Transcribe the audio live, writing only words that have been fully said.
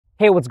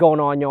Hey, what's going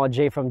on, y'all?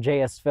 Jay from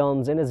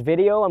JSFILMZ. In this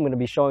video, I'm going to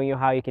be showing you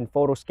how you can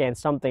photo scan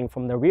something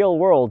from the real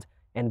world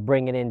and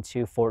bring it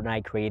into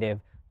Fortnite Creative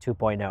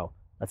 2.0.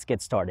 Let's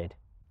get started.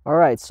 All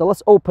right, so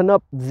let's open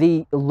up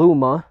the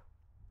Luma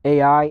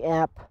AI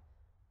app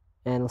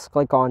and let's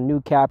click on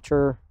New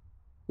Capture.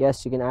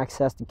 Yes, you can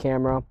access the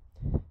camera.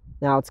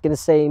 Now it's going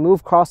to say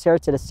move crosshair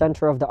to the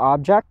center of the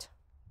object.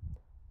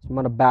 So I'm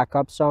going to back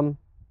up some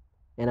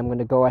and I'm going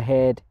to go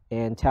ahead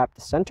and tap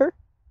the center.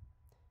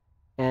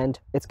 And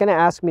it's going to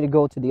ask me to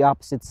go to the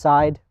opposite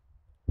side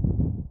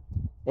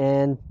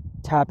and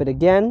tap it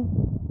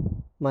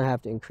again. Might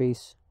have to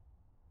increase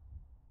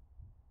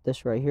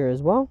this right here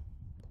as well.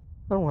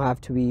 I don't have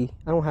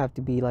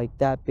to be like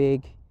that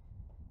big.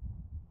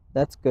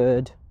 That's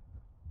good.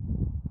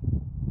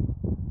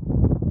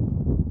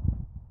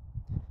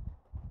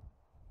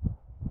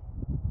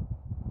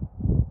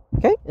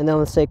 Okay, and then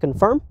let's say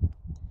confirm.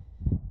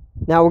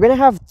 Now we're going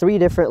to have three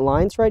different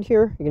lines right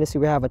here. You're going to see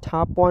we have a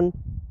top one,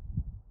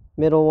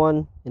 middle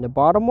one, and the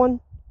bottom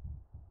one.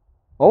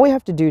 All we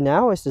have to do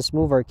now is just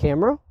move our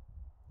camera,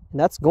 and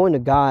that's going to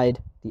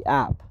guide the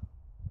app.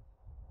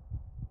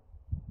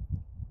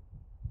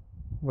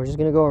 We're just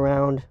going to go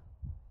around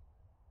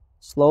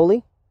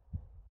slowly.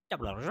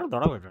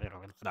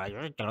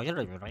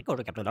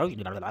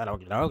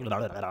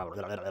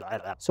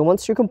 So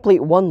once you complete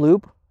one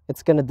loop,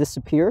 it's going to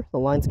disappear. The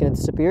line's going to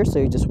disappear, so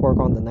you just work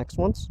on the next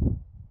ones.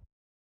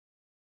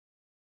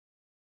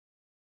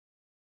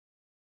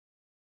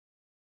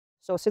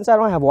 So since I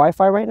don't have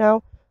Wi-Fi right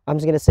now, I'm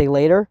just going to say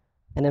later.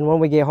 And then when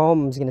we get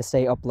home, I'm just going to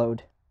say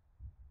upload.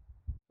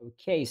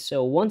 Okay,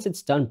 so once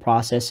it's done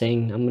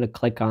processing, I'm going to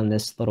click on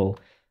this little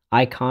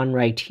icon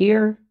right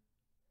here.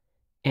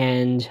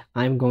 And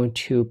I'm going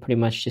to pretty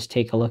much just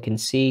take a look and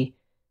see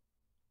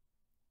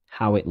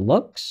how it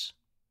looks,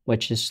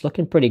 which is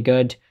looking pretty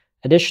good.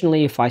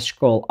 Additionally, if I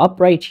scroll up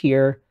right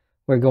here,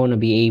 we're going to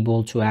be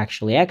able to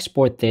actually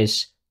export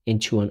this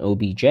into an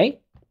OBJ.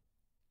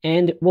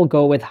 And we'll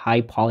go with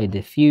high poly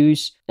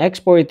diffuse.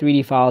 Exported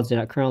 3D files do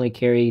not currently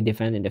carry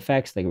defendant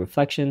effects like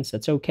reflections.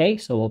 That's okay,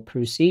 so we'll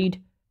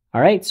proceed. All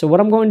right, so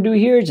what I'm going to do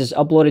here is just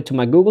upload it to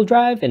my Google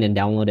Drive and then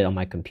download it on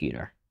my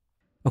computer.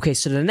 Okay,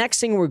 so the next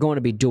thing we're going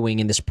to be doing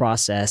in this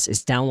process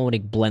is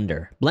downloading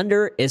Blender.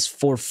 Blender is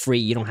for free.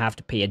 You don't have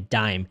to pay a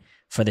dime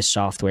for this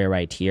software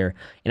right here.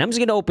 And I'm just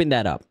going to open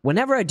that up.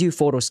 Whenever I do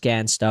photo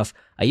scan stuff,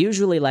 I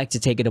usually like to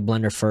take it to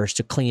Blender first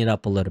to clean it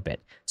up a little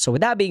bit. So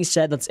with that being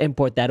said, let's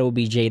import that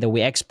OBJ that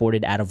we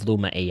exported out of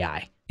Luma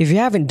AI. If you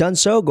haven't done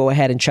so, go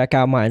ahead and check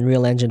out my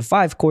Unreal Engine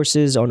 5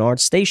 courses on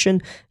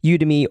ArtStation,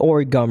 Udemy,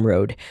 or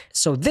Gumroad.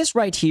 So this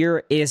right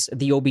here is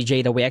the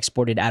OBJ that we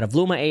exported out of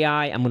Luma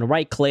AI. I'm going to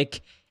right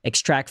click,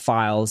 extract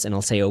files, and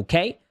I'll say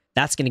okay.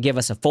 That's going to give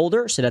us a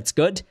folder, so that's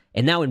good.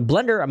 And now in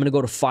Blender, I'm going to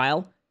go to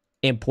File,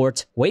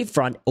 Import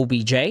Wavefront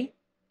OBJ,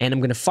 and I'm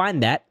going to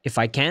find that, if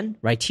I can,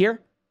 right here,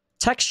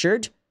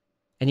 textured,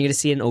 and you're going to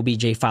see an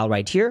OBJ file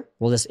right here.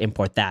 We'll just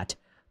import that.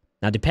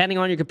 Now, depending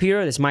on your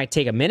computer, this might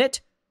take a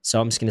minute,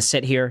 so I'm just going to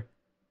sit here.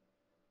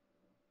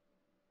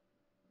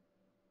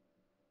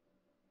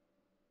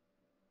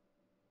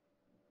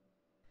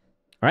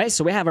 All right,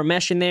 so we have our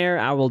mesh in there.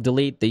 I will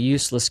delete the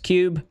useless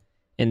cube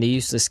and the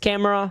useless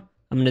camera.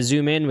 I'm going to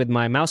zoom in with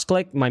my mouse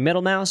click, my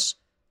middle mouse,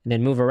 and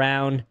then move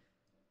around.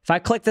 If I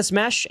click this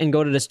mesh and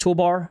go to this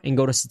toolbar and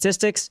go to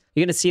statistics,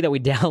 you're going to see that we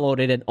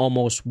downloaded an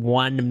almost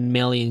 1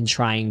 million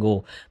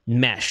triangle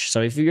mesh.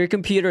 So if your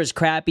computer is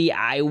crappy,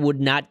 I would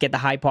not get the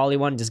high poly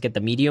one, just get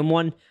the medium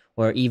one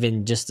or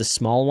even just the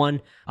small one.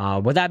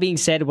 With that being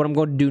said, what I'm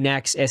going to do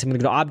next is I'm going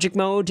to go to object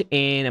mode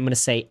and I'm going to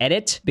say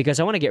edit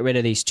because I want to get rid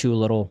of these two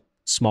little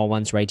small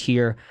ones right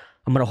here.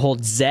 I'm going to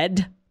hold Z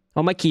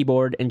on my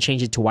keyboard and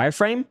change it to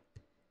wireframe.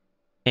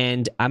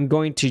 And I'm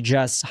going to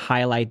just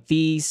highlight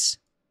these.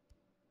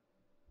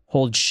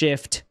 Hold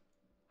shift,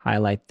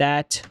 highlight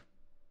that,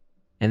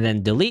 and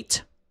then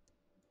delete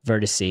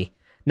vertice.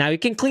 Now you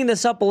can clean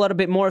this up a little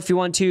bit more if you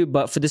want to,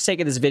 but for the sake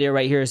of this video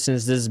right here,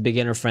 since this is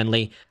beginner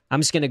friendly,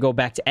 I'm just going to go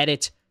back to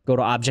edit, go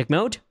to object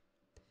mode,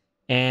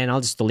 and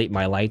I'll just delete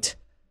my light.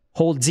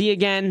 Hold Z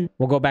again.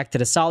 We'll go back to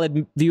the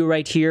solid view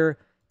right here,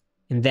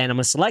 and then I'm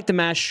going to select the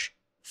mesh,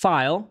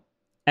 file,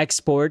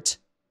 export,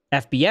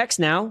 FBX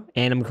now,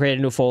 and I'm going to create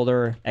a new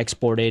folder,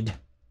 exported.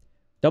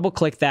 Double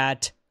click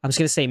that. I'm just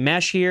going to say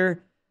mesh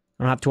here.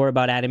 I don't have to worry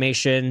about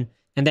animation.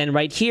 And then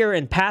right here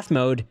in path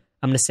mode,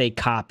 I'm going to say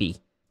copy.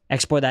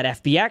 Export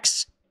that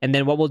FBX. And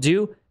then what we'll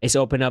do is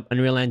open up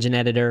Unreal Engine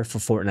Editor for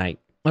Fortnite.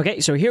 Okay,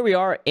 so here we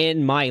are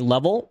in my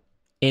level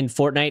in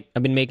Fortnite.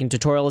 I've been making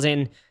tutorials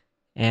in.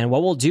 And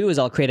what we'll do is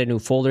I'll create a new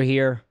folder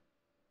here.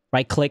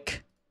 Right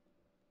click,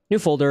 new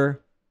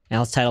folder. And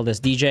I'll title this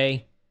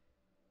DJ.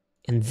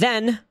 And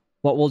then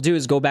what we'll do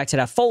is go back to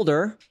that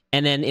folder.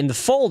 And then in the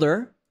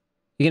folder,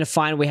 you're going to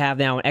find we have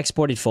now an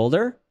exported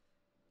folder.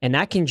 And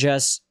I can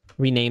just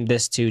rename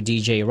this to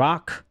DJ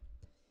Rock.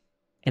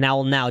 And I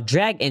will now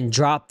drag and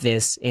drop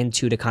this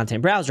into the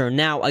content browser.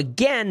 Now,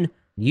 again,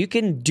 you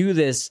can do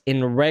this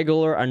in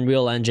regular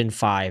Unreal Engine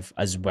 5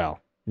 as well.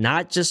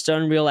 Not just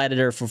Unreal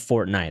Editor for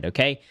Fortnite,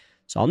 okay?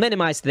 So I'll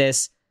minimize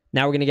this.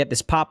 Now we're going to get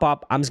this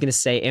pop-up. I'm just going to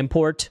say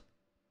import.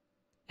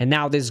 And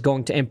now this is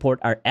going to import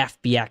our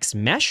FBX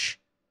mesh.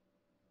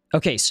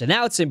 Okay, so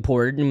now it's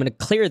imported. I'm going to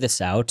clear this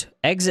out,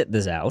 exit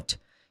this out.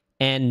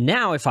 And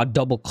now if I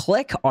double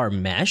click our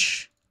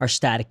mesh, our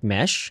static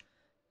mesh,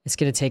 it's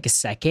going to take a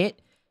second.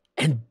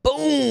 And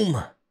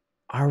boom,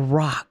 our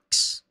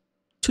rocks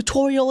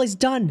tutorial is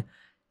done.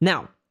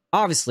 Now,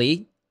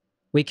 obviously,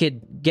 we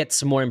could get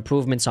some more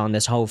improvements on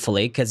this,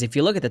 hopefully, because if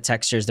you look at the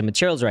textures, the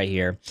materials right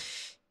here,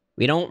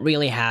 we don't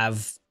really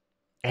have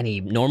any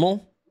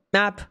normal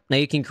map. Now,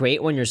 you can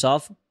create one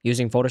yourself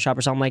using Photoshop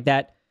or something like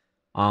that.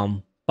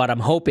 But I'm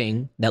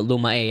hoping that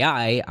Luma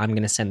AI, I'm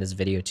going to send this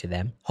video to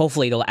them.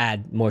 Hopefully, they'll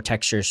add more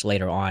textures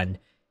later on.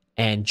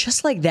 And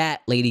just like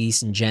that,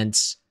 ladies and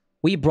gents,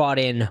 we brought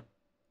in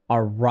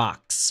our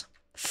rocks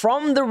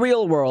from the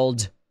real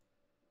world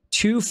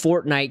to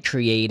Fortnite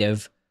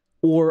Creative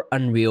or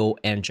Unreal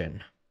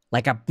Engine.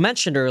 Like I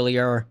mentioned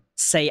earlier,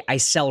 say I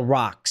sell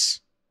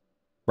rocks,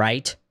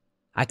 right?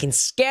 I can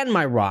scan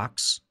my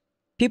rocks.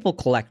 People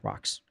collect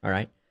rocks, all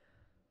right?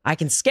 I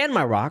can scan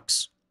my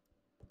rocks,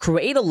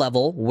 create a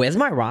level with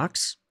my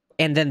rocks,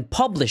 and then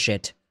publish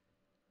it.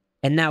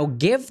 And now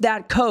give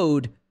that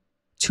code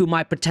to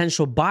my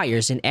potential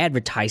buyers and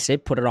advertise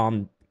it, put it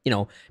on,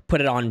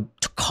 put it on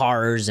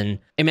cars and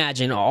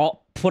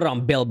put it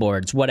on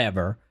billboards,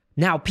 whatever.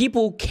 Now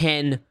people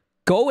can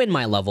go in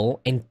my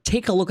level and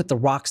take a look at the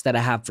rocks that I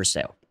have for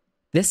sale.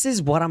 This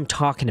is what I'm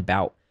talking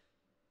about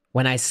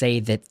when I say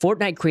that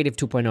Fortnite Creative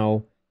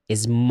 2.0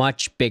 is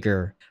much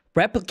bigger.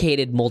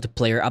 Replicated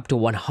multiplayer up to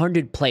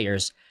 100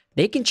 players.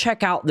 They can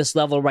check out this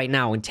level right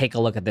now and take a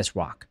look at this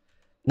rock.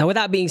 Now, with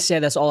that being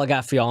said, that's all I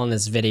got for y'all in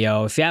this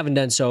video. If you haven't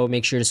done so,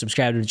 make sure to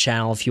subscribe to the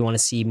channel if you want to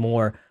see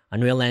more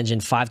Unreal Engine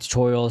 5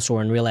 tutorials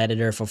or Unreal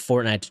Editor for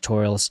Fortnite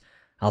tutorials.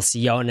 I'll see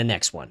y'all in the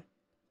next one.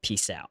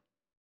 Peace out.